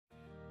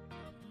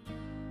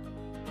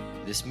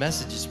This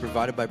message is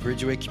provided by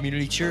Bridgeway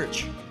Community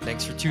Church.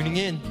 Thanks for tuning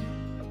in.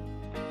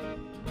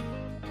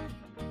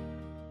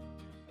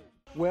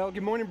 Well,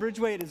 good morning,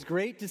 Bridgeway. It is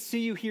great to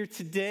see you here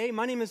today.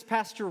 My name is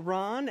Pastor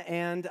Ron,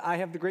 and I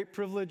have the great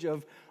privilege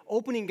of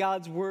opening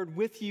God's Word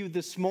with you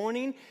this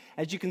morning.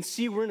 As you can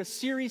see, we're in a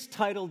series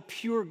titled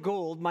Pure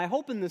Gold. My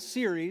hope in this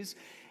series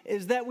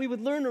is that we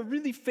would learn a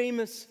really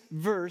famous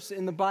verse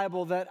in the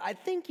Bible that I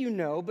think you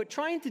know, but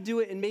trying to do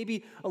it in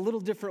maybe a little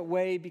different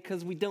way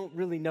because we don't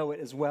really know it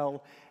as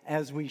well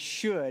as we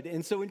should.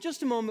 And so in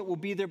just a moment, we'll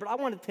be there, but I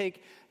want to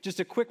take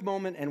just a quick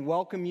moment and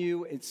welcome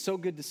you. It's so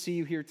good to see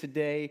you here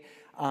today.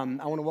 I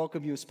want to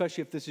welcome you,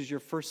 especially if this is your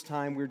first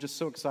time. We're just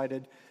so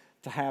excited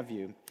to have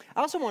you.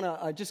 I also want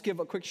to just give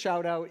a quick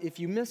shout out. If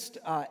you missed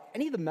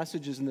any of the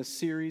messages in this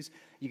series,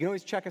 you can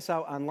always check us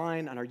out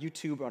online on our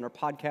YouTube, on our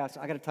podcast.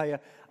 I got to tell you,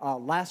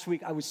 last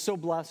week I was so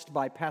blessed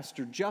by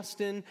Pastor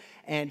Justin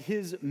and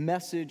his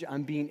message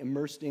on being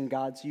immersed in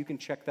God, so you can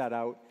check that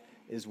out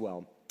as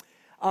well.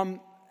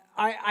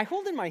 I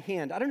hold in my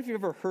hand, I don't know if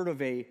you've ever heard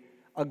of a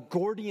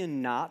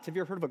Gordian knot. Have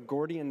you ever heard of a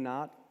Gordian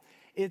knot?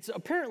 It's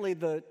apparently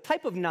the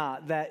type of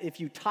knot that if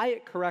you tie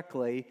it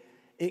correctly,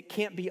 it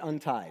can't be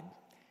untied.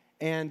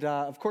 And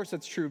of course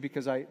that's true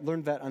because I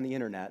learned that on the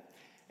internet.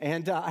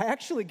 And I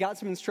actually got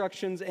some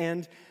instructions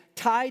and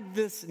tied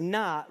this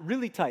knot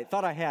really tight,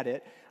 thought I had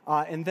it.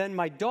 And then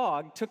my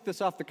dog took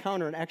this off the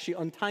counter and actually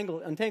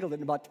untangled it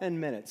in about 10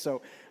 minutes.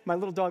 So my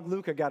little dog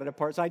Luca got it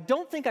apart. So I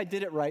don't think I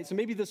did it right. So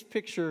maybe this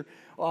picture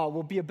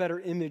will be a better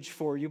image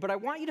for you. But I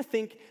want you to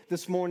think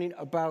this morning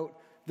about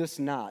this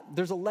knot.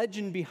 There's a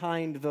legend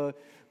behind the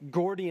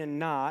Gordian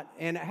knot,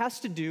 and it has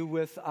to do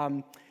with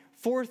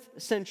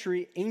 4th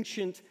century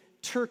ancient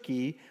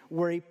Turkey,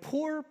 where a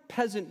poor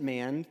peasant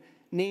man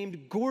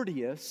named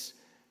Gordius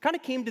kind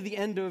of came to the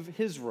end of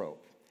his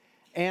rope.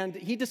 And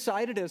he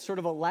decided, as sort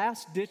of a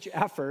last-ditch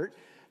effort,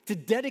 to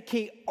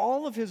dedicate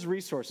all of his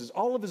resources,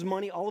 all of his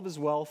money, all of his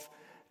wealth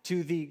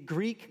to the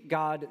Greek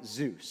god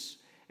Zeus.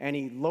 And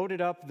he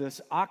loaded up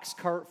this ox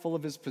cart full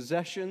of his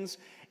possessions,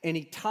 and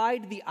he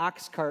tied the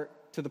ox cart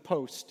to the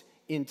post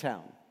in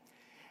town.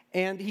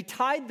 And he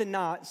tied the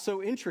knot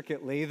so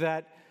intricately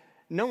that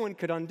no one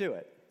could undo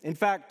it. In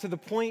fact, to the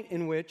point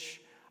in which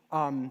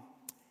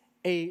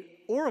a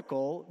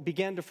oracle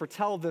began to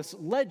foretell this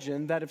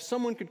legend that if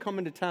someone could come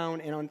into town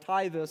and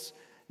untie this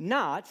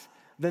knot,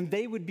 then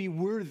they would be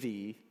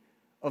worthy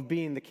of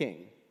being the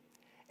king.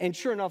 And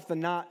sure enough, the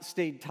knot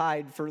stayed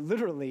tied for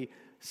literally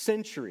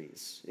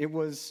centuries. It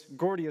was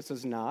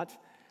Gordius's knot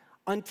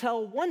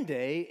until one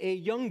day a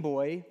young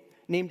boy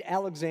named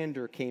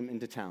Alexander came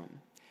into town.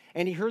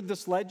 And he heard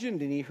this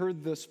legend and he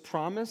heard this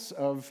promise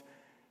of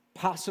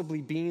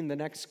possibly being the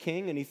next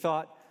king, and he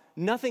thought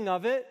nothing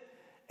of it.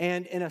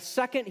 And in a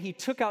second, he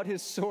took out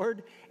his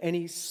sword and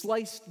he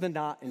sliced the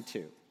knot in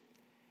two.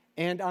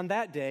 And on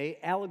that day,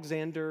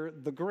 Alexander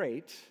the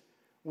Great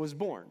was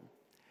born.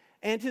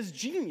 And his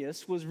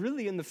genius was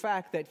really in the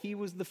fact that he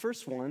was the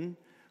first one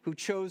who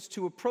chose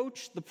to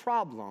approach the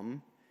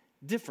problem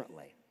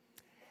differently.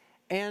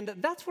 And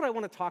that's what I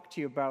want to talk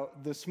to you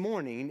about this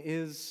morning,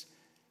 is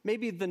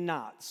maybe the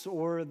knots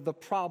or the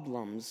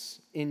problems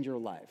in your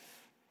life.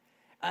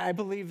 I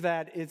believe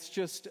that it's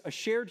just a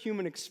shared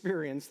human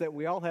experience that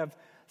we all have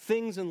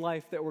things in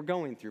life that we're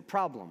going through,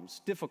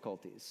 problems,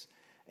 difficulties.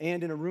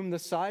 And in a room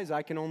this size,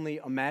 I can only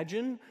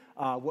imagine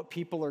what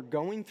people are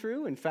going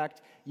through. In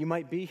fact, you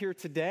might be here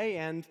today,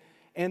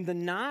 and the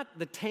knot,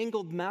 the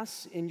tangled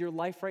mess in your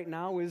life right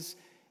now is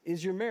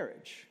your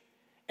marriage.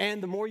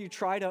 And the more you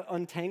try to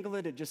untangle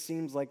it, it just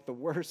seems like the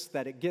worse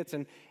that it gets.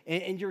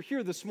 And you're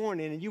here this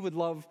morning, and you would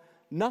love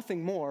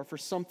nothing more for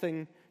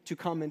something to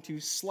come and to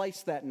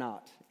slice that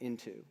knot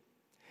into.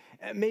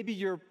 Maybe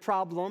your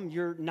problem,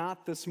 your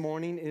knot this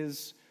morning,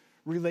 is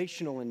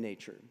relational in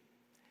nature.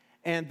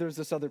 And there's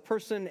this other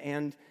person,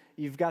 and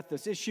you've got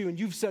this issue, and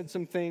you've said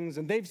some things,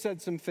 and they've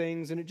said some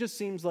things, and it just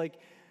seems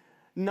like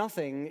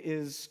nothing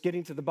is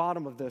getting to the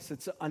bottom of this.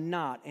 It's a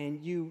knot,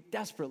 and you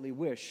desperately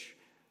wish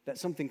that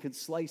something could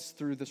slice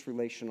through this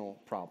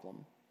relational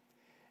problem.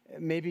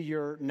 Maybe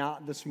your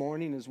knot this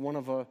morning is one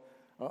of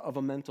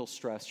a mental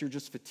stress. You're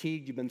just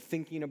fatigued. You've been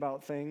thinking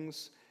about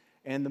things,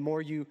 and the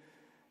more you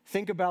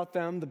think about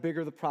them, the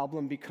bigger the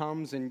problem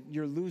becomes, and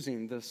you're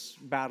losing this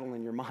battle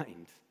in your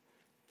mind.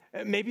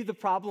 Maybe the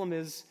problem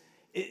is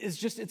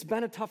just it's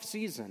been a tough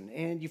season,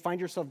 and you find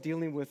yourself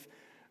dealing with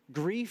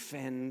grief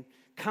and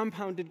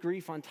compounded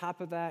grief on top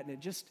of that, and it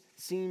just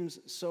seems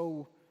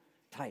so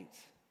tight.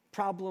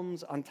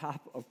 Problems on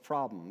top of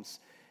problems.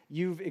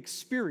 You've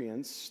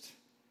experienced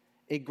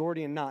a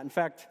Gordian knot. In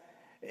fact,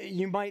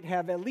 you might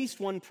have at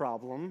least one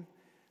problem,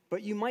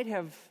 but you might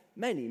have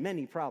many,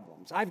 many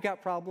problems. I've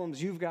got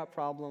problems, you've got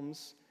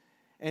problems,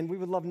 and we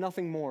would love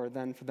nothing more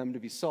than for them to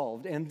be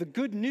solved. And the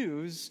good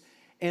news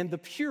and the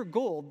pure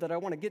gold that I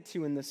want to get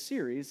to in this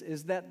series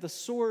is that the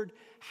sword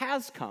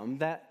has come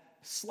that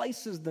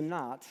slices the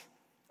knot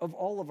of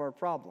all of our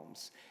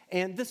problems.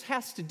 And this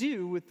has to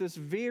do with this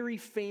very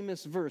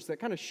famous verse that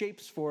kind of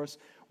shapes for us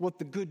what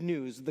the good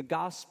news, the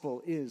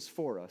gospel, is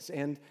for us.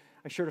 And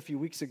I shared a few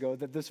weeks ago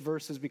that this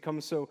verse has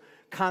become so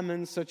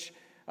common, such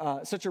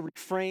a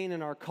refrain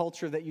in our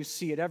culture that you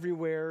see it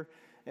everywhere.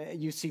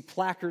 You see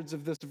placards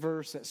of this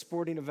verse at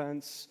sporting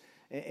events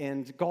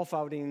and golf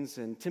outings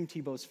and Tim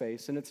Tebow's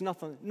face, and it's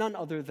none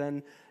other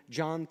than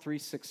John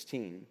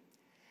 3:16.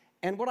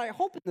 And what I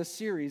hope in this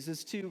series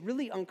is to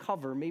really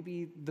uncover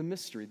maybe the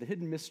mystery, the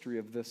hidden mystery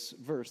of this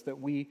verse that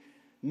we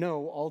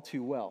know all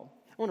too well.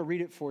 I want to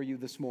read it for you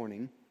this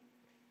morning.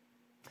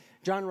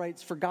 John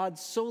writes, "For God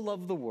so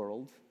loved the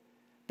world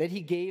that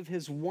he gave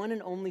his one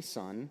and only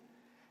Son,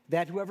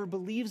 that whoever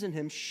believes in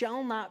him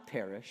shall not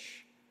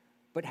perish,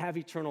 but have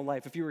eternal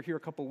life." If you were here a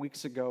couple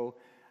weeks ago,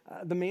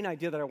 the main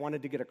idea that I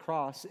wanted to get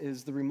across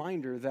is the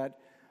reminder that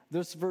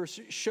this verse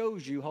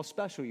shows you how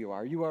special you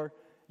are. You are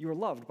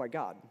loved by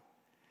God.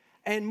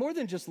 And more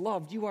than just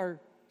loved, you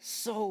are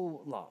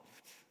so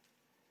loved.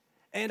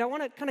 And I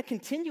want to kind of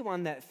continue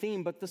on that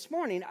theme, but this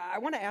morning, I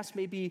want to ask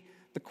maybe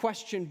the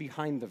question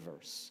behind the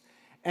verse.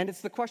 And it's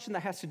the question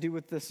that has to do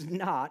with this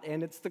knot,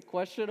 and it's the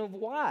question of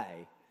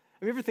why.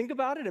 Have you ever think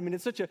about it? I mean,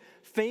 it's such a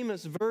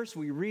famous verse.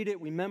 We read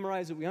it, we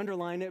memorize it, we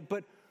underline it,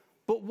 but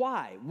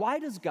why? Why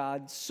does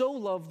God so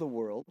love the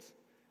world,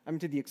 I mean,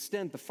 to the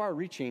extent, the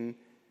far-reaching,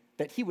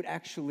 that he would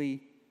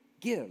actually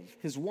give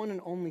his one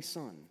and only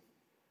Son?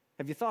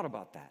 Have you thought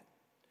about that?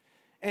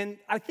 And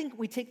I think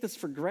we take this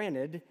for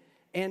granted,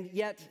 and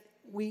yet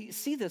we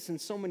see this in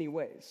so many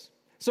ways.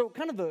 So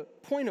kind of the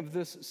point of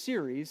this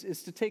series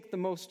is to take the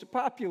most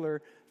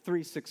popular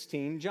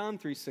 3:16, John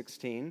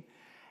 3:16,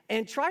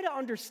 and try to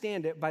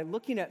understand it by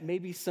looking at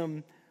maybe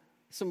some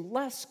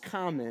less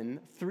common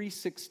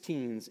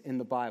 3:16s in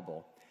the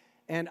Bible.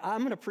 And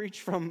I'm going to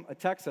preach from a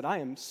text that I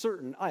am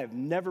certain I have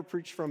never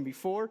preached from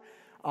before.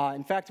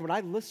 In fact, when I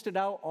listed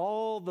out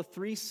all the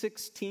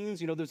 3:16s,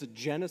 there's a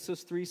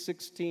Genesis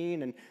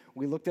 3:16, and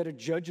we looked at a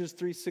Judges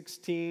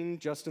 3:16.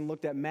 Justin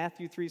looked at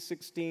Matthew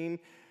 3:16.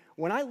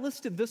 When I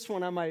listed this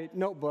one on my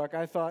notebook,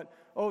 I thought,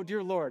 oh,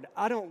 dear Lord,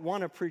 I don't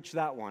want to preach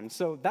that one.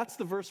 So that's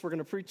the verse we're going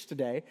to preach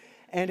today.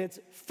 And it's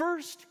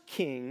 1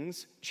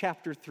 Kings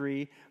chapter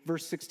 3,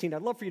 verse 16.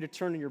 I'd love for you to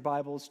turn in your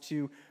Bibles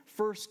to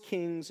 1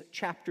 Kings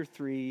chapter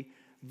 3,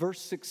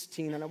 verse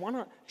 16. And I want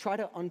to try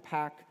to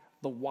unpack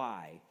the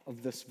why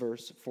of this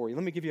verse for you.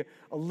 Let me give you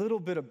a little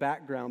bit of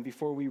background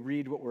before we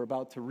read what we're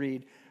about to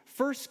read.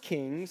 1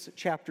 Kings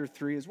chapter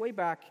 3 is way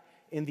back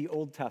in the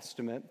Old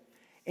Testament.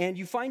 And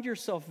you find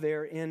yourself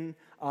there in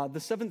the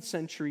 7th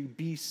century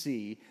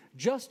BC,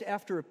 just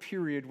after a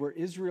period where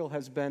Israel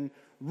has been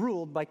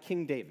ruled by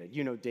King David.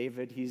 You know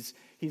David, he's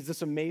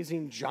this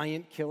amazing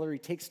giant killer. He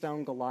takes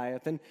down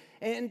Goliath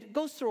and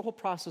goes through a whole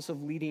process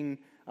of leading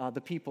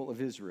the people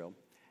of Israel.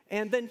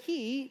 And then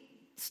he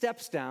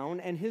steps down,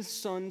 and his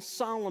son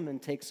Solomon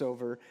takes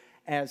over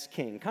as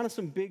king. Kind of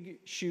some big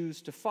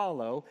shoes to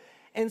follow.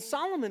 And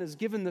Solomon is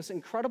given this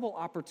incredible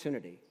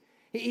opportunity.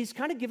 He's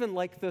kind of given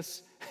like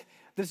this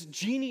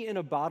genie in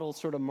a bottle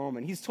sort of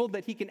moment. He's told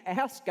that he can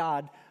ask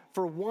God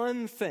for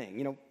one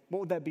thing. What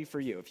would that be for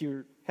you? If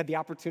you had the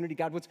opportunity,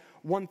 God, what's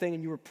one thing,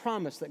 and you were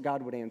promised that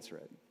God would answer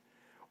it?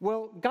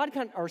 Well,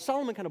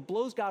 Solomon kind of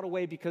blows God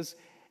away, because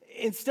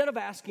instead of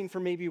asking for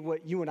maybe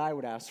what you and I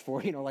would ask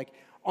for, like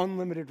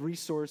unlimited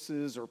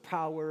resources or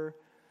power,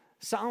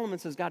 Solomon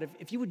says, God,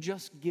 if you would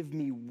just give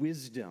me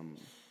wisdom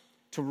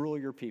to rule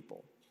your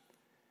people.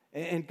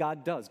 And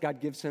God does.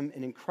 God gives him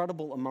an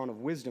incredible amount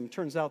of wisdom.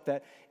 Turns out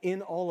that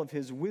in all of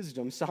his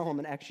wisdom,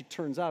 Solomon actually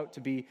turns out to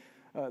be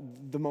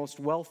the most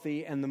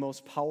wealthy and the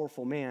most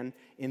powerful man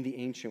in the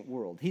ancient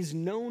world. He's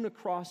known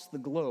across the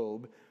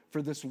globe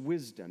for this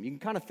wisdom. You can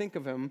kind of think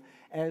of him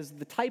as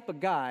the type of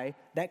guy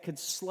that could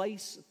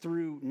slice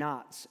through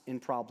knots in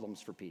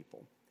problems for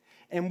people.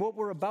 And what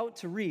we're about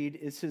to read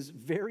is his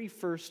very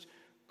first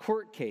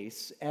court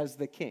case as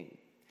the king.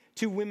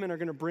 Two women are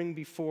going to bring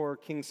before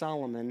King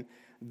Solomon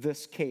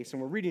this case,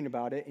 and we're reading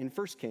about it in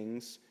 1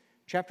 Kings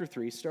chapter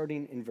 3,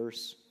 starting in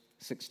verse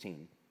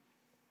 16.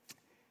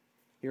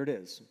 Here it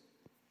is.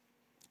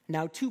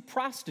 Now 2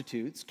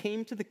 prostitutes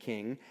came to the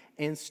king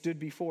and stood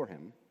before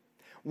him.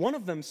 One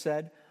of them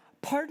said,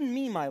 "Pardon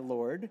me, my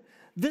lord,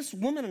 this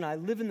woman and I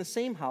live in the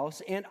same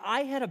house, and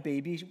I had a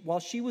baby while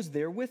she was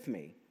there with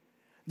me.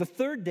 The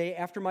 3rd day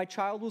after my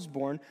child was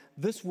born,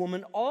 this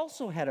woman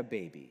also had a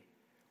baby.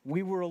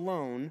 We were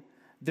alone.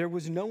 There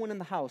was no one in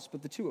the house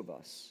but the 2 of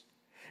us.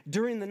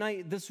 During the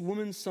night, this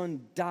woman's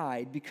son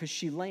died because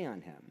she lay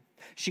on him.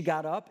 She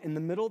got up in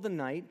the middle of the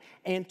night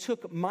and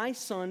took my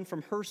son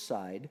from her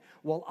side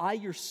while I,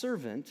 your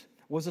servant,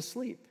 was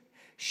asleep.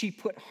 She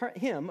put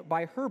him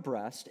by her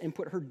breast and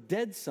put her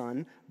dead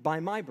son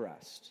by my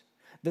breast.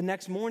 The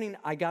next morning,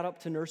 I got up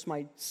to nurse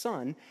my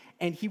son,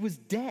 and he was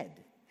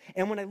dead.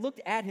 And when I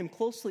looked at him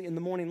closely in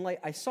the morning light,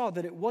 I saw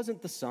that it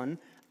wasn't the son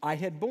I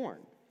had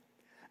born."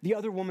 The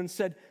other woman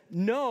said,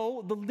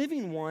 "No, the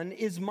living one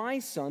is my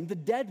son, the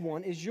dead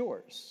one is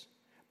yours."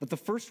 But the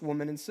first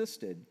woman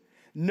insisted,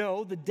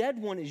 "No, the dead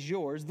one is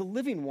yours, the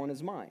living one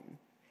is mine."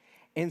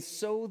 And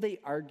so they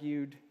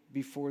argued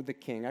before the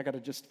king. I got to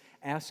just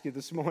ask you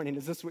this morning,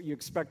 is this what you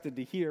expected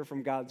to hear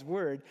from God's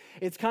word?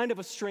 It's kind of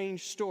a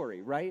strange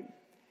story, right?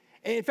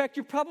 In fact,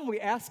 you're probably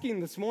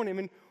asking this morning, I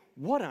mean,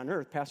 what on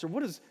earth, Pastor?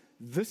 What is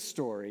this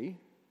story?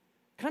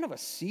 Kind of a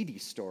seedy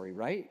story,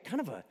 right?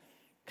 Kind of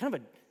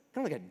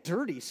like a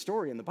dirty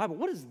story in the Bible.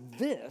 What does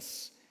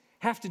this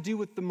have to do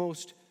with the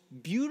most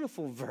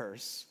beautiful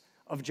verse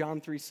of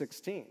John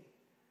 3:16?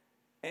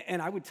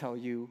 And I would tell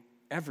you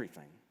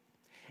everything.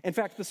 In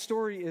fact, the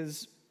story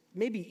is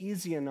maybe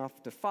easy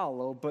enough to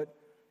follow, but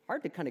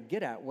hard to kind of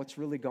get at what's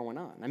really going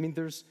on. I mean,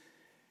 there's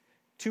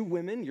two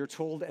women, you're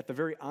told at the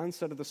very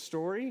onset of the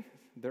story,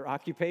 their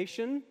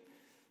occupation,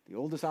 the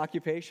oldest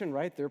occupation,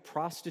 right? They're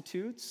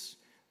prostitutes.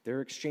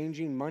 They're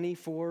exchanging money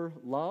for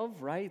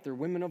love, right? They're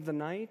women of the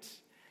night.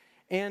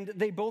 And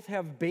they both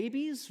have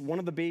babies. One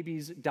of the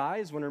babies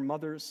dies when her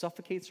mother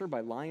suffocates her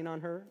by laying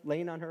on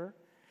her.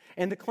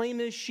 And the claim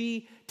is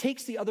she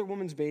takes the other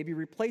woman's baby,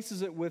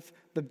 replaces it with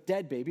the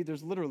dead baby.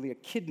 There's literally a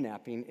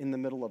kidnapping in the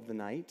middle of the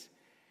night.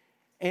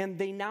 And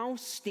they now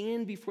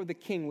stand before the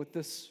king with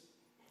this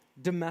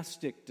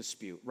domestic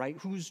dispute, right?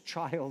 Whose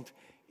child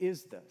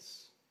is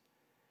this?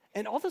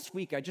 And all this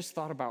week, I just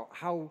thought about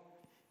how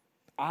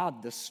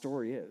odd this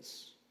story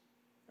is.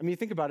 I mean, you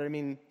think about it. I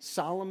mean,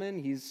 Solomon,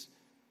 he's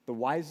the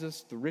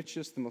wisest, the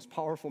richest, the most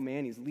powerful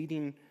man. He's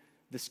leading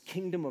this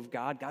kingdom of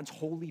God, God's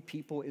holy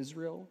people,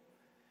 Israel.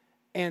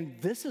 And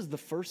this is the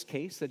first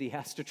case that he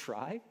has to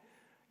try.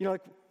 You know,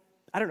 like,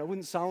 I don't know,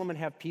 wouldn't Solomon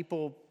have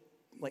people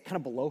like kind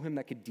of below him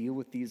that could deal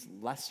with these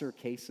lesser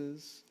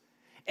cases?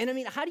 And I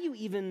mean, how do you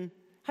even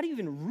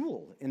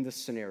rule in this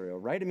scenario,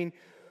 right? I mean,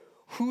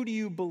 who do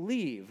you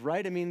believe,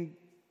 right? I mean,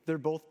 they're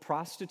both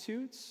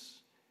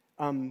prostitutes.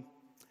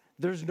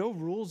 There's no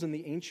rules in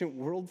the ancient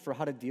world for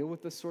how to deal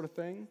with this sort of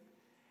thing.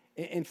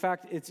 In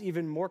fact, it's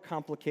even more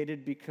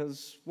complicated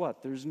because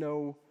what? There's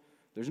no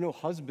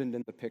husband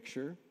in the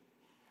picture.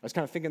 I was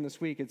kind of thinking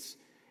this week, it's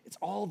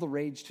all the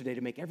rage today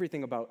to make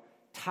everything about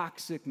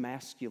toxic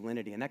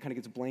masculinity, and that kind of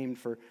gets blamed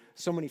for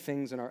so many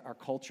things in our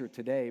culture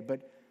today.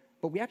 But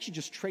we actually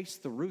just trace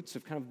the roots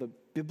of kind of the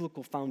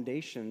biblical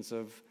foundations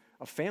of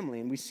family,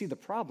 and we see the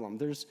problem.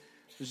 There's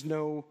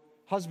no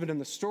husband in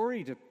the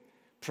story to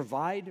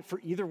provide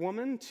for either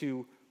woman,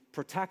 to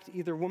protect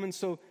either woman.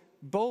 So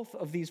both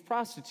of these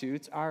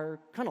prostitutes are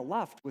kind of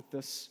left with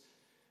this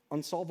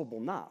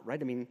unsolvable knot,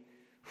 right? I mean,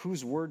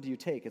 whose word do you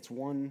take? It's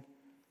one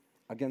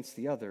against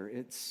the other.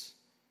 It's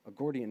a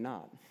Gordian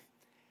knot.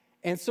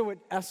 And so it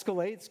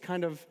escalates,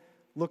 kind of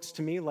looks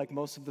to me like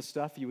most of the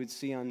stuff you would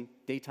see on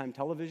daytime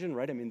television,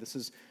 right? I mean, this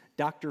is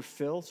Dr.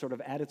 Phil sort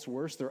of at its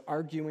worst. They're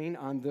arguing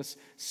on this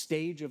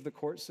stage of the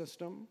court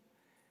system.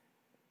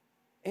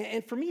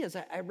 And for me, as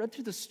I read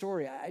through the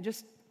story, I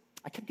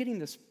kept getting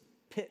this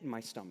pit in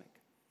my stomach.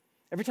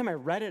 Every time I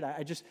read it,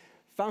 I just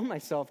found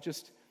myself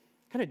just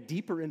kind of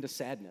deeper into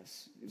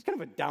sadness. It was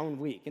kind of a down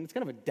week, and it's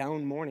kind of a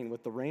down morning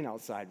with the rain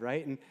outside,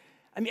 right? And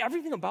I mean,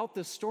 everything about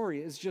this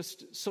story is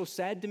just so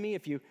sad to me.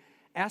 If you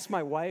ask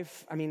my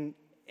wife, I mean,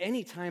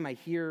 anytime I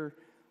hear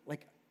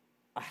like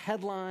a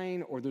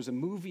headline or there's a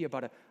movie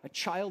about a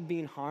child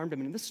being harmed, I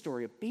mean, in this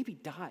story, a baby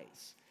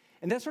dies.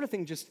 And that sort of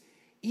thing just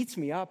eats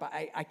me up.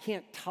 I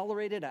can't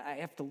tolerate it. I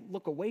have to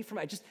look away from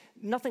it.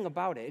 Nothing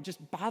about it. It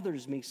just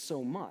bothers me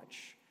so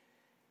much.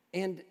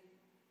 And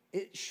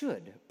it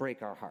should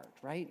break our heart,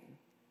 right?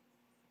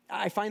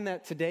 I find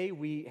that today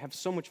we have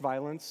so much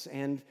violence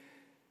and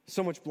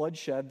so much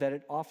bloodshed that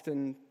it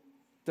often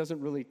doesn't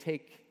really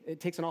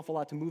it takes an awful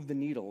lot to move the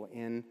needle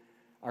in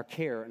our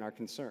care and our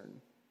concern.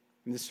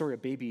 In this story, a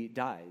baby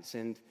dies,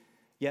 and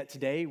yet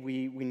today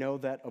we know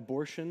that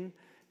abortion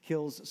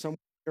kills somewhere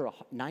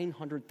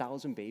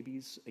 900,000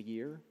 babies a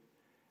year,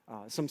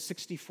 some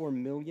 64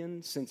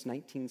 million since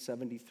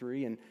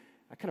 1973, and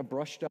I kind of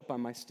brushed up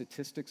on my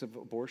statistics of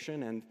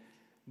abortion, and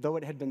though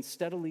it had been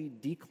steadily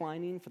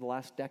declining for the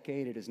last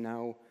decade, it is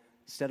now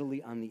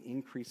steadily on the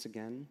increase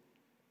again.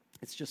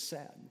 It's just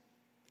sad.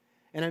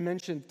 And I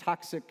mentioned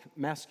toxic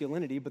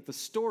masculinity, but the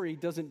story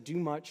doesn't do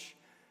much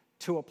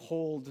to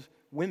uphold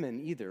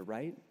women either,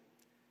 right?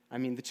 I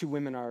mean, the two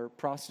women are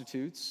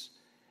prostitutes,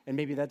 and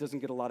maybe that doesn't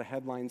get a lot of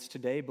headlines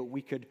today, but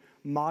we could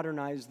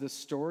modernize this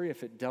story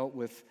if it dealt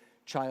with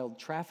child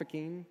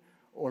trafficking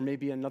or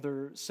maybe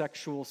another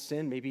sexual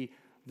sin, maybe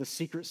the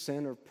secret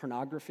sin of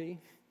pornography.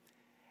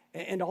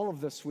 And all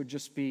of this would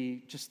just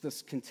be just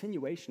this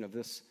continuation of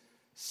this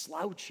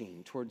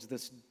slouching towards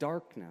this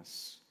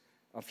darkness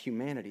of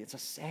humanity. It's a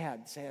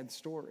sad, sad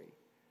story.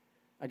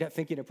 I got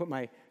thinking, I put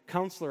my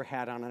counselor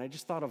hat on, and I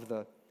just thought of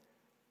the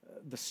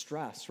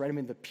stress, right? I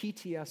mean, the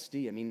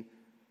PTSD. I mean,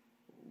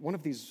 one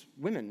of these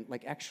women,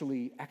 like,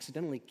 actually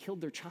accidentally killed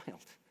their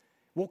child,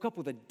 woke up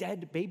with a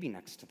dead baby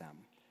next to them,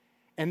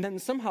 and then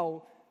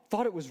somehow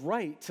thought it was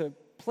right to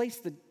place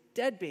the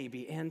dead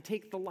baby and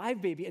take the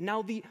live baby, and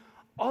now the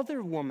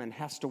other woman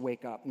has to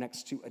wake up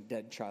next to a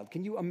dead child.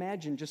 Can you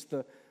imagine just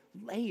the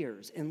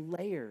layers and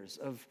layers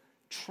of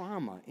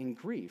trauma and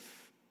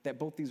grief that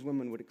both these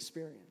women would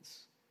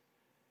experience?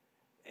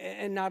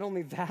 And not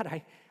only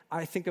that,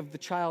 I think of the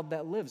child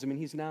that lives. I mean,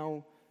 he's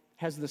now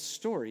has this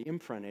story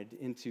imprinted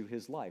into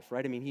his life,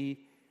 right? I mean,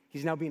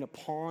 he's now being a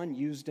pawn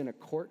used in a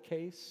court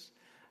case.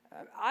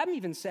 I'm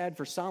even sad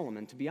for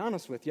Solomon, to be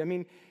honest with you. I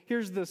mean,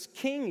 here's this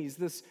king, he's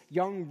this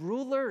young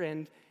ruler,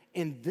 and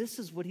this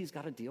is what he's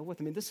got to deal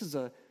with. I mean, this is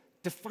a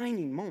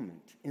defining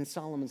moment in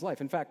Solomon's life.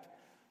 In fact,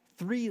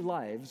 3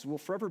 lives will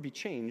forever be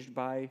changed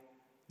by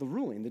the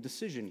ruling, the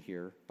decision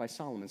here by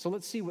Solomon. So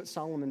let's see what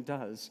Solomon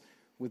does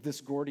with this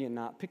Gordian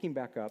knot, picking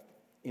back up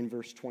in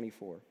verse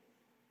 24.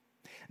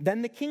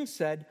 Then the king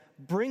said,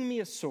 "Bring me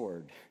a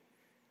sword."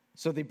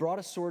 So they brought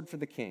a sword for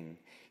the king.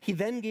 He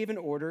then gave an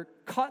order,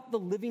 "Cut the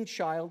living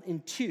child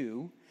in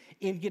 2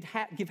 and give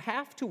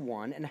half to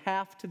one and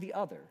half to the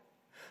other."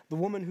 The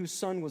woman whose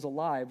son was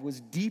alive was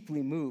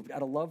deeply moved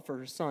out of love for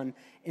her son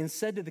and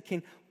said to the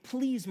king,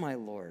 "Please, my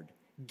lord,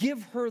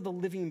 give her the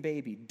living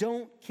baby.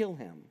 Don't kill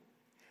him."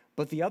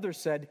 But the other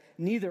said,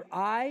 "Neither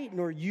I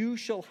nor you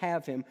shall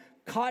have him.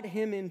 Cut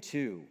him in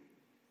 2.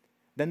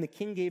 Then the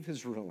king gave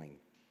his ruling.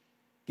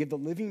 "Give the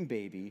living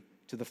baby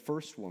to the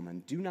first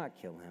woman. Do not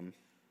kill him.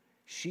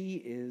 She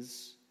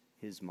is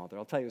his mother."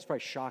 I'll tell you, it was probably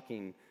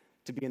shocking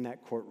to be in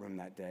that courtroom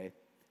that day.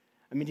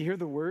 I mean, to hear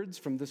the words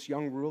from this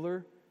young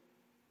ruler,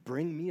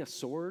 "Bring me a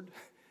sword,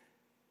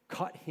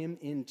 cut him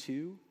in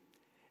 2."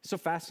 It's so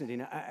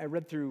fascinating. I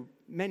read through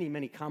many,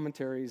 many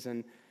commentaries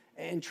and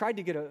tried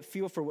to get a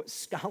feel for what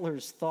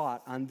scholars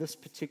thought on this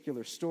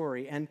particular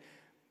story, and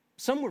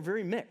some were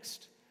very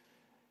mixed.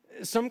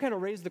 Some kind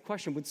of raised the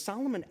question, would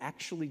Solomon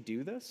actually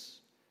do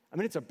this? I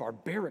mean, it's a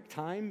barbaric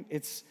time.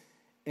 It's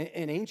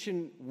an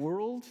ancient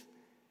world.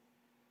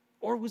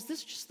 Or was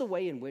this just the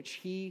way in which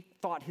he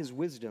thought his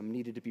wisdom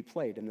needed to be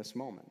played in this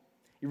moment?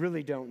 You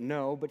really don't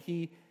know, but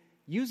he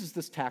uses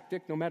this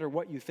tactic no matter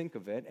what you think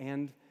of it,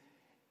 and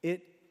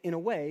it, in a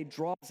way,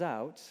 draws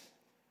out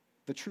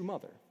the true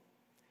mother.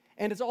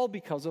 And it's all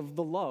because of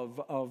the love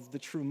of the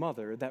true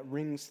mother that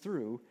rings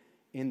through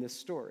in this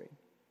story.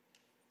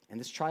 And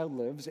this child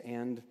lives,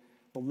 and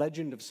the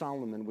legend of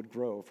Solomon would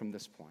grow from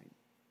this point.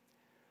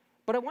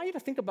 But I want you to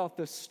think about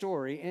this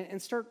story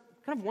and start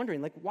kind of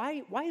wondering, like,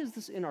 why is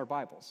this in our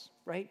Bibles,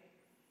 right?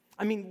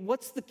 I mean,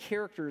 what's the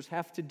characters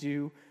have to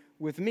do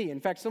with me? In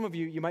fact, some of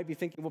you might be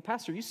thinking, well,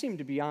 Pastor, you seem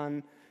to be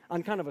on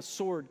kind of a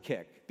sword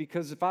kick,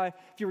 because if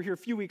you were here a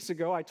few weeks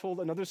ago, I told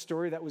another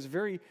story that was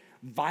very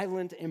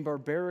violent and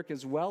barbaric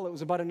as well. It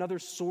was about another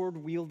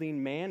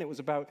sword-wielding man. It was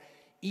about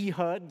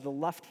Ehud, the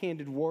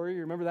left-handed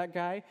warrior. Remember that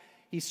guy?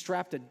 He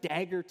strapped a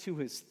dagger to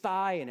his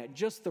thigh, and at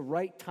just the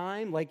right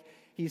time, like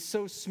he's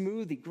so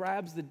smooth, he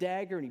grabs the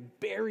dagger and he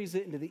buries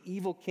it into the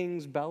evil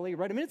king's belly,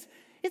 right? I mean,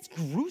 it's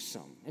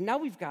gruesome. And now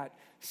we've got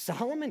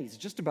Solomon. He's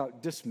just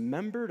about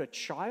dismembered a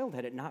child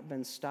had it not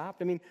been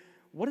stopped. I mean,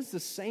 what is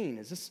this saying?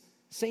 Is this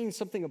saying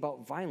something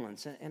about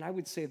violence? And I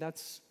would say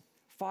that's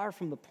far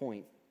from the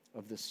point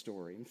of this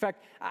story. In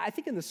fact, I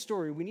think in this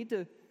story, we need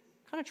to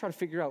kind of try to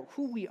figure out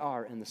who we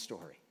are in the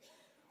story.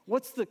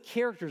 What's the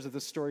characters of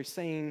the story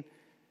saying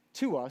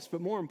to us,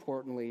 but more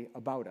importantly,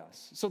 about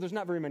us? So there's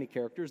not very many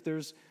characters.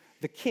 There's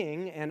the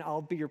king, and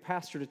I'll be your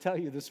pastor to tell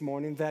you this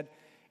morning that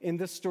in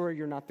this story,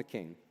 you're not the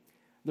king.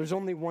 There's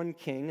only one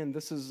king, and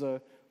this is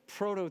a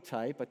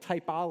prototype, a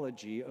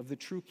typology of the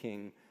true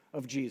king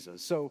of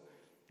Jesus. So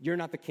you're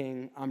not the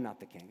king, I'm not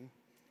the king.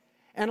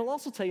 And I'll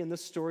also tell you in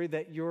this story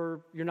that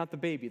you're not the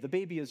baby. The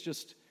baby is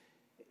just,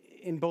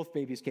 in both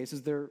babies'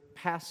 cases, they're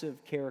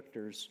passive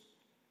characters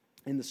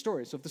in the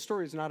story. So if the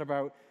story is not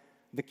about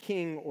the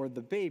king or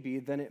the baby,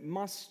 then it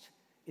must,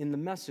 in the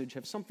message,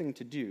 have something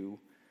to do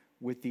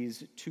with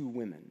these 2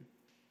 women.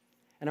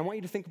 And I want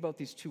you to think about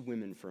these 2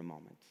 women for a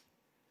moment.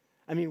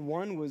 I mean,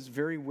 one was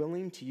very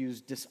willing to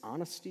use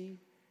dishonesty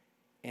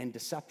and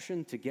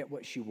deception to get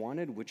what she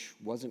wanted, which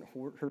wasn't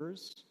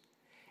hers.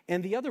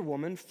 And the other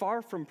woman,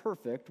 far from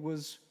perfect,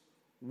 was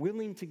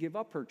willing to give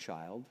up her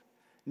child,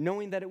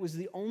 knowing that it was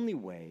the only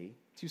way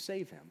to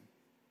save him.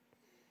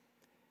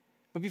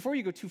 But before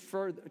you go too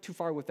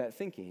far with that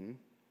thinking,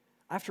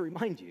 I have to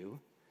remind you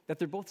that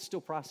they're both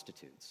still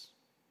prostitutes.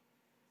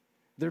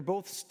 They're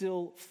both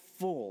still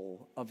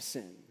full of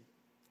sin.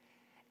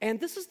 And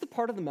this is the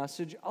part of the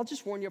message, I'll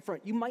just warn you up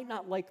front, you might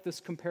not like this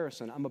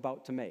comparison I'm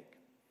about to make.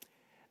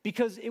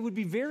 Because it would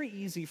be very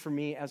easy for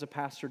me as a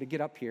pastor to get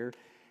up here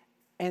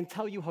and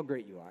tell you how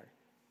great you are.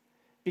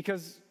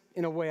 Because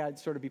in a way, I'd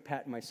sort of be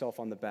patting myself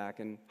on the back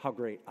and how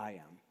great I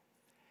am.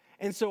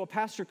 And so a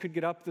pastor could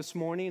get up this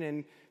morning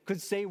and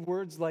could say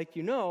words like,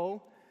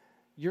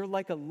 you're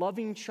like a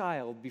loving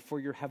child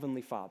before your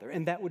heavenly Father.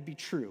 And that would be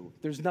true.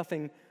 There's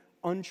nothing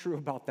untrue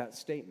about that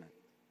statement.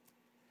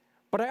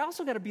 But I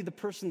also got to be the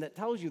person that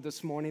tells you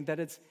this morning that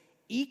it's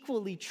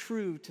equally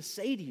true to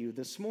say to you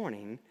this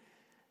morning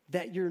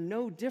that you're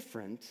no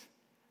different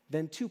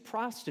than 2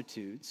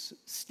 prostitutes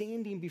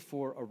standing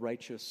before a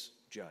righteous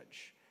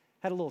judge.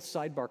 Had a little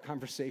sidebar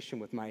conversation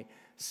with my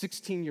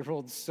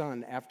 16-year-old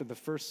son after the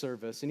first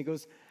service, and he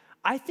goes,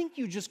 "I think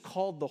you just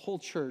called the whole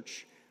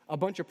church a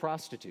bunch of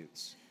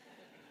prostitutes."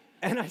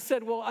 And I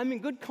said, well, I'm in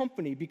good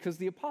company because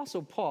the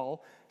Apostle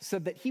Paul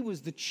said that he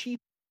was the chief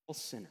of all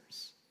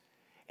sinners.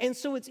 And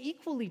so it's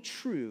equally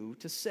true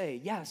to say,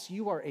 yes,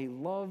 you are a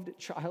loved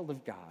child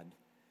of God,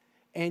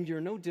 and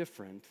you're no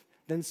different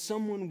than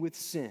someone with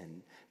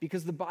sin,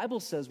 because the Bible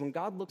says when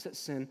God looks at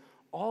sin,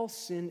 all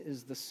sin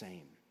is the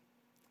same.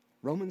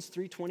 Romans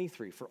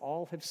 3:23, for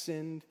all have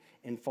sinned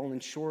and fallen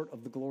short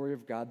of the glory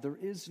of God. There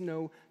is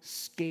no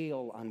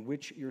scale on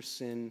which your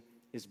sin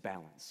is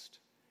balanced.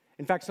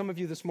 In fact, some of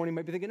you this morning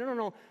might be thinking,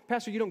 no,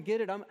 Pastor, you don't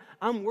get it.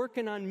 I'm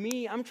working on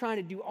me. I'm trying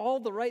to do all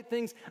the right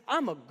things.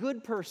 I'm a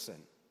good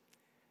person.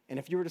 And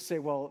if you were to say,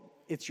 well,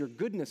 it's your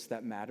goodness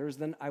that matters,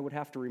 then I would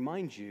have to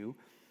remind you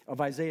of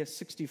Isaiah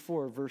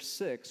 64, verse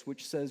 6,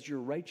 which says,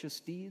 your righteous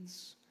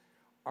deeds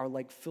are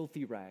like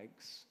filthy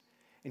rags.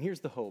 And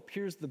here's the hope.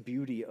 Here's the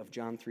beauty of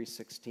John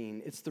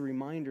 3:16. It's the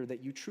reminder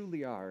that you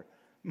truly are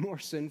more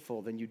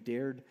sinful than you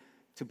dared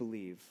to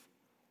believe,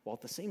 while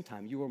at the same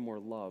time you are more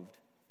loved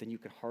than you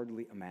could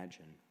hardly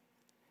imagine.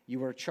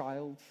 You are a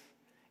child,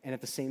 and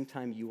at the same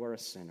time you are a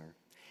sinner.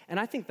 And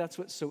I think that's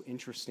what's so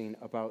interesting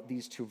about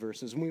these two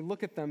verses. When we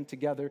look at them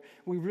together,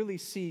 we really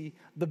see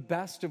the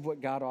best of what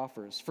God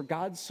offers. For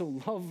God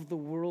so loved the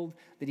world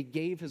that he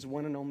gave his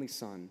one and only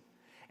Son.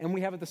 And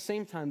we have at the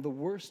same time the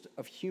worst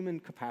of human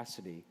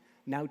capacity.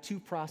 Now 2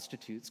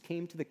 prostitutes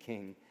came to the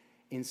king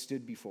and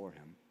stood before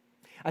him.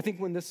 I think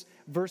when this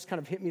verse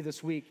kind of hit me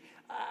this week,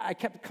 I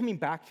kept coming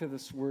back to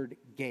this word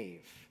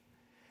gave.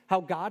 How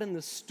God in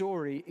this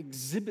story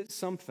exhibits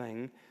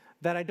something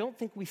that I don't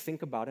think we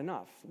think about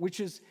enough, which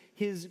is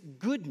his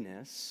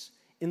goodness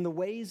in the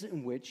ways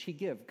in which he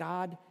gives.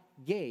 God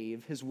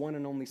gave his one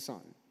and only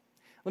Son.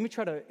 Let me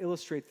try to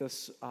illustrate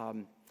this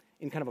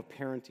in kind of a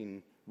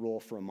parenting role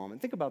for a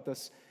moment. Think about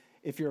this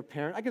if you're a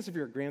parent. I guess if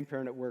you're a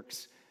grandparent, it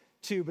works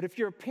too. But if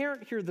you're a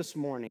parent here this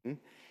morning,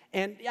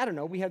 and I don't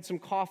know, we had some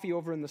coffee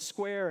over in the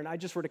square, and I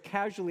just were to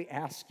casually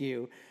ask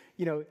you,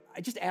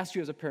 I just asked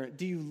you as a parent,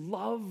 do you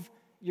love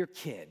your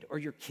kid or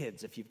your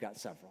kids if you've got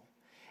several?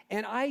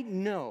 And I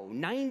know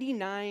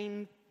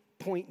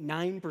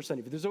 99.9% of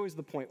you, there's always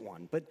the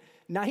 0.1, but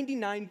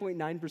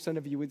 99.9%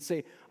 of you would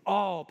say,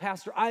 oh,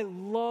 Pastor, I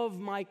love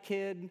my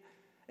kid.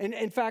 And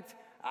in fact,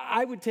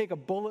 I would take a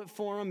bullet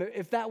for him.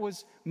 If that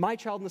was my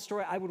child in the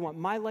story, I would want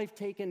my life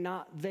taken,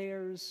 not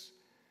theirs.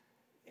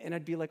 And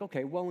I'd be like,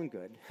 okay, well and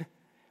good.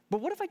 But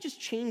what if I just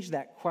changed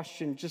that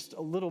question just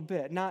a little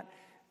bit? Not,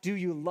 do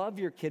you love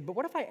your kid? But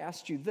what if I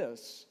asked you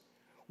this?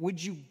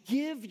 Would you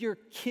give your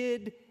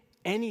kid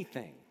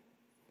anything?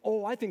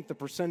 Oh, I think the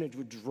percentage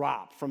would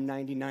drop from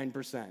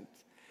 99%.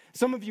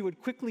 Some of you would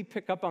quickly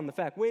pick up on the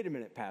fact, wait a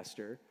minute,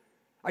 Pastor.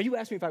 Are you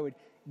asking me if I would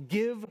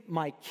give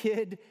my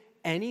kid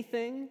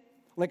anything?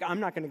 Like, I'm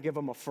not going to give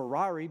them a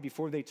Ferrari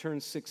before they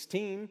turn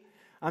 16.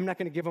 I'm not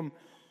going to give them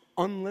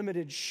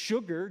unlimited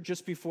sugar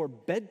just before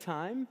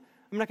bedtime.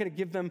 I'm not going to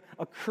give them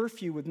a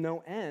curfew with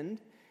no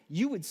end.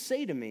 You would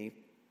say to me,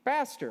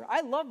 Pastor, I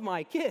love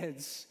my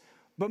kids,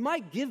 but my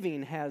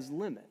giving has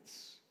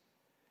limits.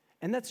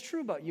 And that's true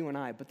about you and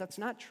I, but that's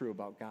not true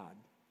about God.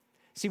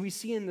 See, we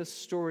see in this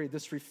story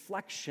this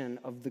reflection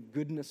of the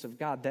goodness of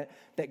God,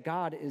 that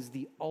God is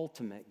the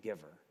ultimate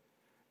giver.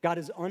 God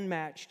is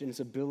unmatched in his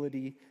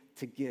ability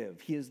to give.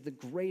 He is the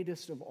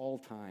greatest of all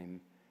time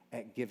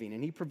at giving,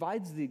 and he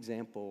provides the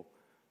example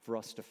for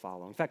us to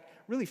follow. In fact,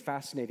 really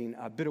fascinating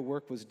bit of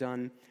work was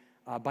done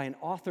by an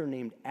author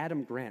named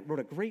Adam Grant. Wrote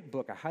a great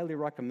book I highly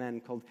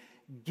recommend called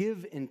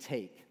Give and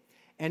Take.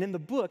 And in the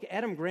book,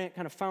 Adam Grant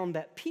kind of found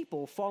that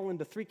people fall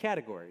into 3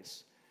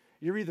 categories.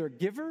 You're either a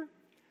giver,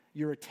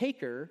 you're a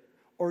taker,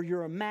 or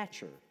you're a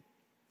matcher.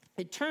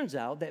 It turns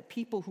out that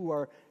people who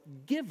are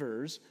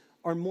givers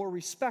are more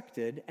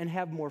respected and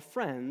have more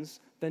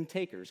friends than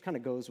takers. Kind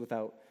of goes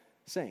without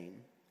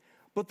saying.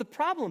 But the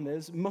problem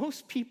is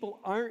most people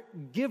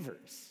aren't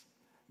givers.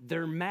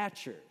 They're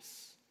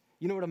matchers.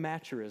 You know what a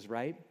matcher is,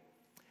 right?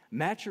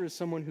 Matcher is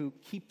someone who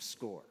keeps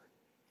score.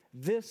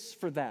 This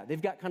for that.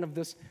 They've got kind of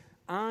this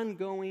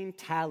ongoing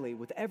tally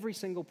with every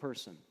single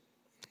person.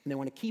 And they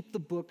want to keep the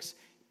books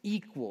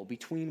equal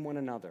between one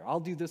another. I'll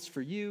do this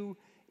for you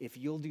if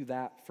you'll do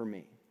that for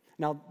me.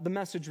 Now, the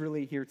message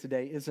really here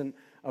today isn't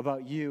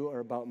about you or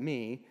about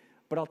me,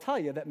 but I'll tell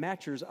you that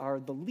matchers are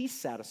the least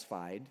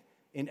satisfied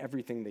in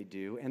everything they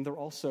do, and they're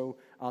also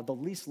the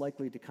least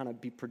likely to kind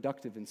of be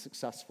productive and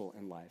successful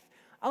in life.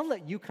 I'll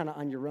let you kind of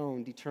on your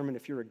own determine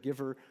if you're a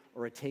giver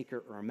or a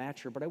taker or a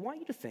matcher, but I want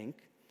you to think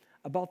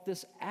about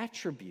this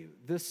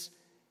attribute, this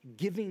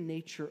giving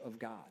nature of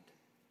God.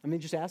 I mean,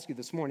 just ask you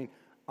this morning,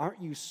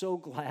 aren't you so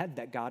glad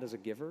that God is a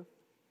giver?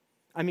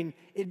 I mean,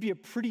 it'd be a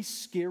pretty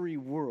scary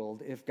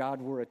world if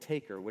God were a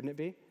taker, wouldn't it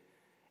be?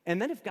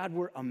 And then if God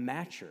were a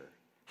matcher,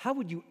 how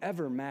would you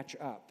ever match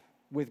up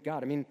with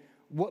God? I mean,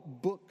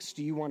 what books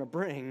do you want to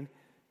bring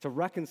to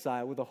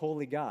reconcile with a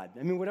holy God?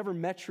 I mean, whatever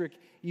metric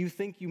you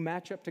think you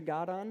match up to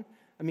God on,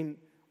 I mean,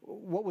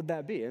 what would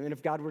that be? I mean,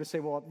 if God were to say,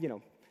 well,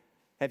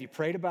 have you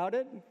prayed about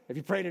it? Have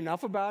you prayed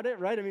enough about it,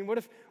 right? I mean, what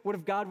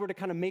if God were to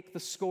kind of make the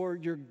score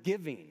your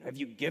giving? Have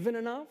you given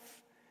enough?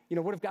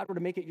 What if God were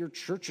to make it your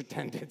church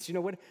attendance?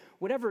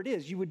 Whatever it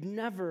is, you would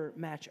never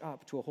match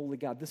up to a holy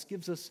God. This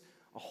gives us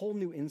a whole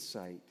new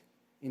insight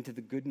into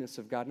the goodness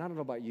of God. And I don't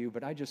know about you,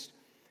 but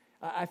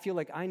I feel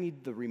like I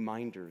need the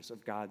reminders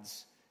of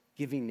God's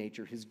giving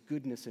nature, his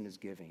goodness in his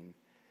giving.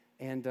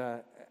 And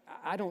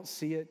I don't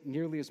see it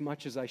nearly as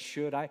much as I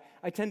should. I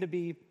tend to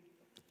be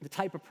the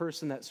type of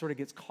person that sort of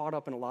gets caught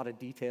up in a lot of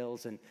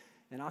details, and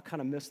I'll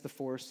kind of miss the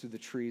forest through the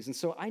trees. And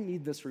so I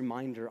need this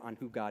reminder on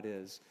who God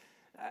is.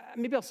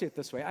 Maybe I'll say it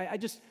this way.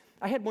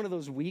 I had one of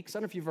those weeks. I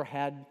don't know if you've ever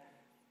had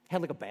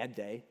like a bad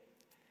day.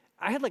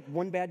 I had like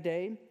one bad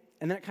day,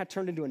 and then it kind of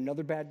turned into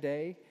another bad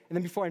day. And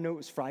then before I know it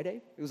was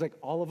Friday. It was like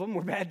all of them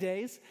were bad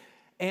days.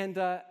 And,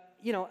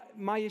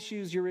 my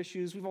issues, your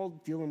issues, we've all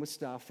dealing with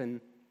stuff. And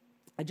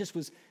I just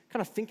was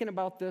kind of thinking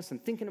about this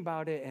and thinking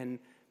about it. And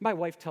my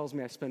wife tells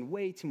me I spend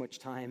way too much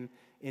time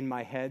in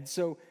my head.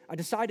 So I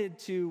decided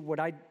to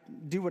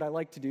do what I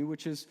like to do,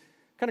 which is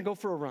kind of go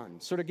for a run,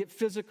 sort of get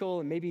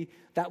physical, and maybe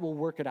that will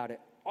work it out. It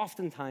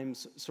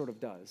oftentimes sort of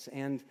does.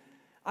 And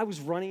I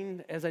was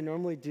running as I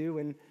normally do,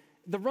 and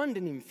the run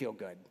didn't even feel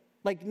good.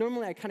 Like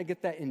normally I kind of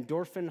get that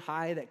endorphin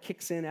high that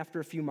kicks in after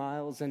a few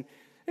miles, and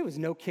there was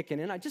no kicking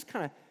in.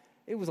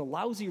 It was a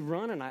lousy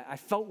run, and I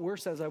felt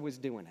worse as I was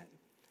doing it.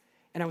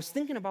 And I was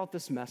thinking about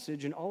this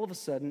message, and all of a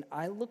sudden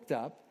I looked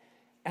up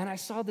and I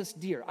saw this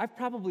deer. I've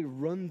probably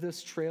run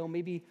this trail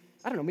maybe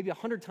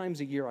 100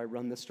 times a year I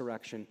run this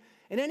direction.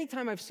 And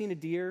anytime I've seen a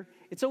deer,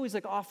 it's always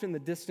like off in the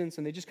distance,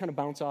 and they just kind of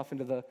bounce off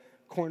into the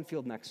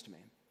cornfield next to me.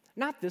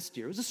 Not this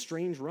deer. It was a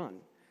strange run.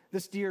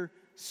 This deer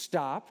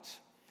stopped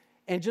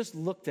and just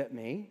looked at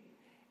me,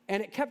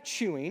 and it kept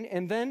chewing,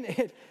 and then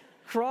it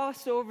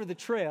crossed over the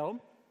trail.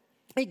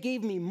 It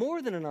gave me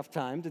more than enough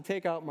time to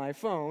take out my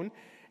phone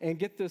and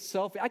get this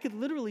selfie. I could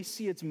literally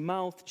see its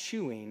mouth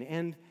chewing,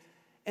 and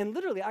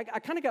literally, I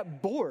kind of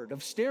got bored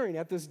of staring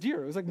at this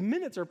deer. It was like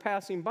minutes are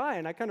passing by,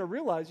 and I kind of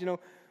realized,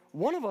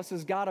 one of us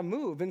has got to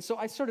move. And so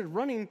I started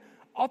running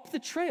up the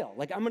trail,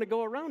 like I'm going to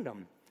go around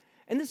him.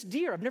 And this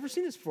deer, I've never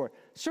seen this before,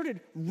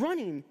 started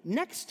running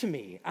next to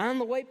me on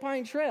the White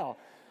Pine Trail.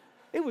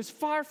 It was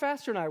far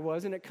faster than I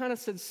was, and it kind of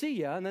said,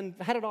 see ya, and then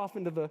headed off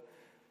into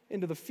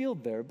the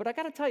field there. But I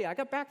got to tell you, I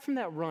got back from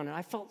that run, and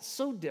I felt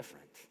so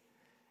different.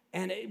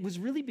 And it was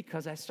really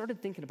because I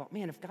started thinking about,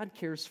 man, if God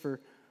cares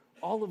for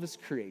all of his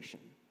creation,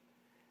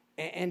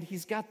 and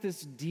he's got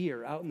this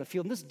deer out in the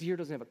field, and this deer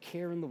doesn't have a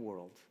care in the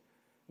world,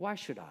 why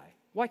should I?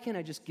 Why can't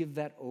I just give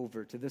that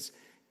over to this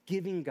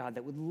giving God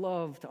that would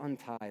love to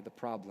untie the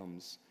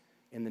problems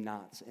and the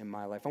knots in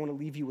my life? I want to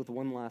leave you with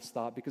one last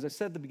thought, because I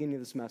said at the beginning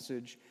of this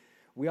message,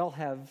 we all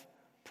have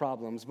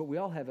problems, but we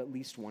all have at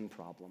least one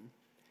problem.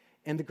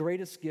 And the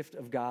greatest gift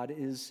of God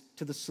is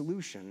to the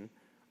solution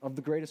of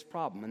the greatest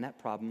problem, and that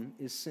problem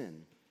is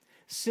sin.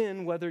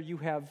 Sin, whether you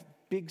have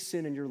big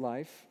sin in your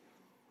life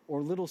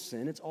or little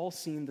sin, it's all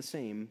seen the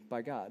same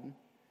by God.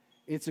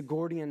 It's a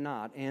Gordian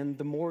knot, and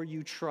the more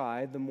you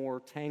try, the more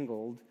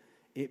tangled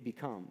it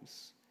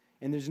becomes.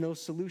 And there's no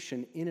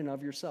solution in and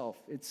of yourself.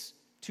 It's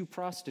two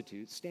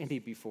prostitutes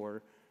standing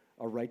before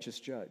a righteous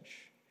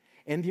judge.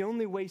 And the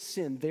only way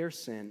sin, their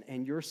sin,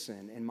 and your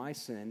sin, and my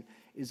sin,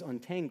 is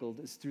untangled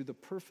is through the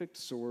perfect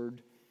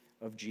sword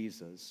of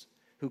Jesus,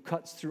 who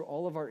cuts through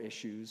all of our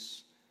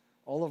issues,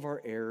 all of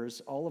our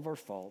errors, all of our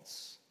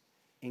faults,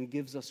 and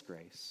gives us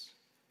grace.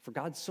 For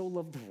God so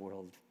loved the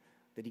world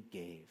that he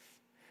gave.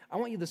 I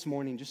want you this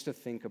morning just to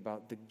think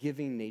about the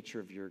giving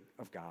nature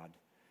of God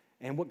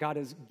and what God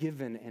has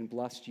given and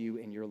blessed you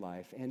in your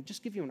life, and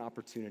just give you an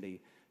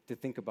opportunity to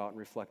think about and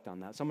reflect on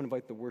that. So I'm going to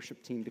invite the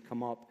worship team to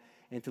come up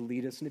and to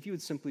lead us. And if you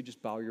would simply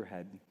just bow your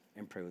head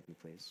and pray with me,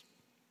 please.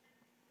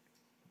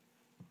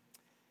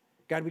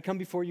 God, we come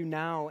before you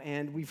now,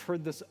 and we've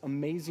heard this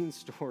amazing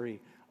story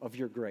of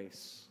your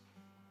grace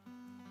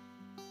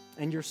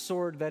and your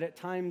sword that at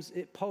times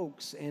it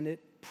pokes and it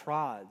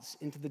prods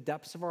into the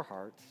depths of our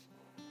hearts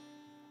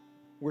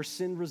where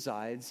sin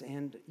resides,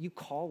 and you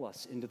call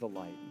us into the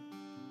light.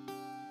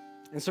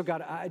 And so,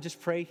 God, I just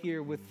pray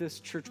here with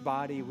this church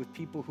body, with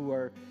people who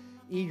are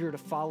eager to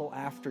follow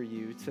after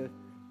you, to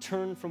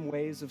turn from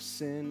ways of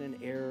sin and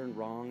error and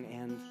wrong,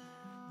 and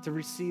to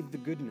receive the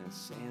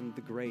goodness and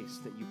the grace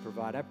that you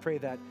provide. I pray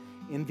that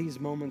in these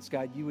moments,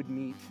 God, you would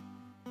meet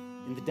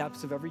in the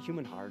depths of every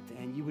human heart,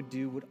 and you would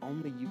do what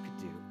only you could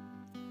do,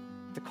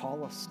 to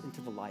call us into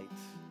the light,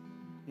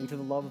 into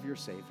the love of your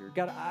Savior.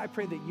 God, I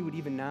pray that you would,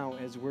 even now,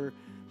 as we're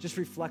just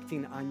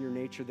reflecting on your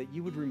nature, that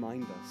you would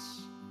remind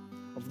us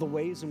of the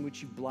ways in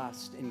which you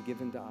blessed and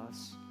given to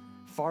us,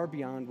 far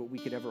beyond what we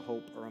could ever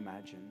hope or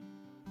imagine.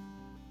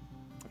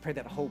 I pray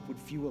that hope would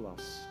fuel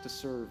us to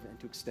serve and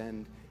to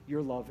extend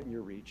your love and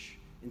your reach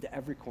into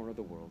every corner of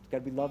the world.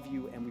 God, we love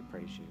you and we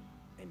praise you.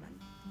 Amen.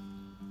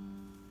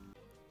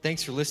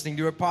 Thanks for listening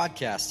to our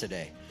podcast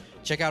today.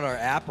 Check out our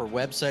app or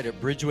website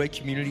at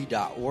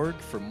bridgewaycommunity.org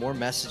for more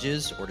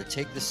messages, or to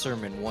take the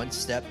sermon one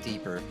step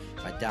deeper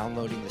by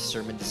downloading the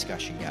sermon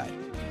discussion guide.